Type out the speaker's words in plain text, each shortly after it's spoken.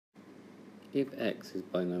If x is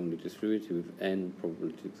binomially distributed with n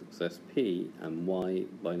probability of success p and y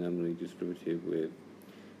binomially distributed with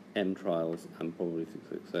m trials and probability of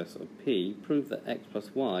success of p, prove that x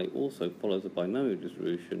plus y also follows a binomial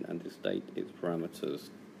distribution and to state its parameters.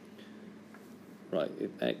 Right,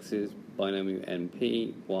 if x is binomial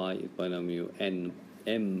np, y is binomial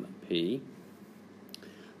nmp,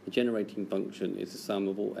 the generating function is the sum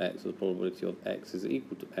of all x, or the probability of x is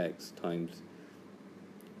equal to x times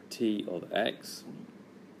t of x,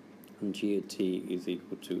 and g of t is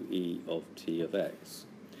equal to e of t of x.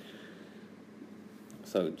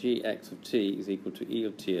 So gx of t is equal to e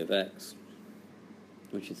of t of x,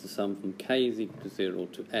 which is the sum from k is equal to 0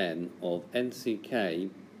 to n of nck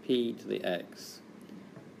p to the x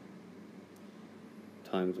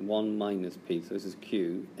times 1 minus p, so this is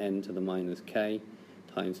q, n to the minus k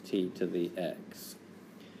times t to the x.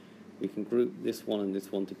 We can group this one and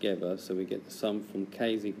this one together, so we get the sum from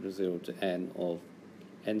k is equal to 0 to n of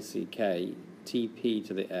nck tp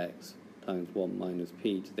to the x times 1 minus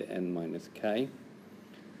p to the n minus k.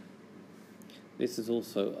 This is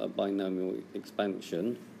also a binomial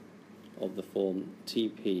expansion of the form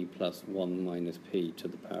tp plus 1 minus p to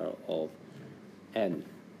the power of n.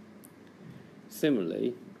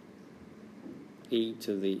 Similarly, e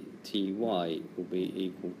to the ty will be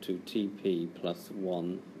equal to tp plus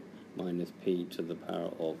 1 minus p to the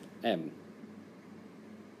power of m.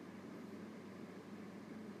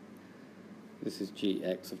 This is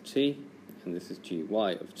gx of t, and this is gy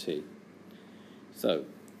of t. So,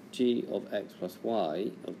 g of x plus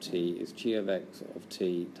y of t is g of x of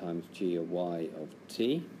t times g of y of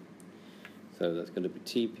t. So that's going to be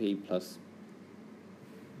tp plus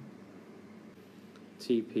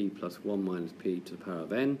 1 minus p to the power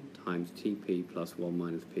of n times tp plus 1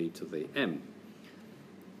 minus p to the m.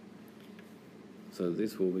 So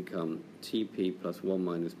this will become tp plus 1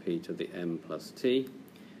 minus p to the m plus t,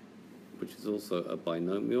 which is also a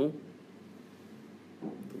binomial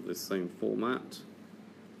of this same format,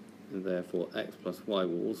 and therefore x plus y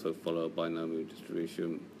will also follow a binomial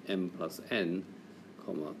distribution m plus n,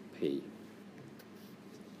 p.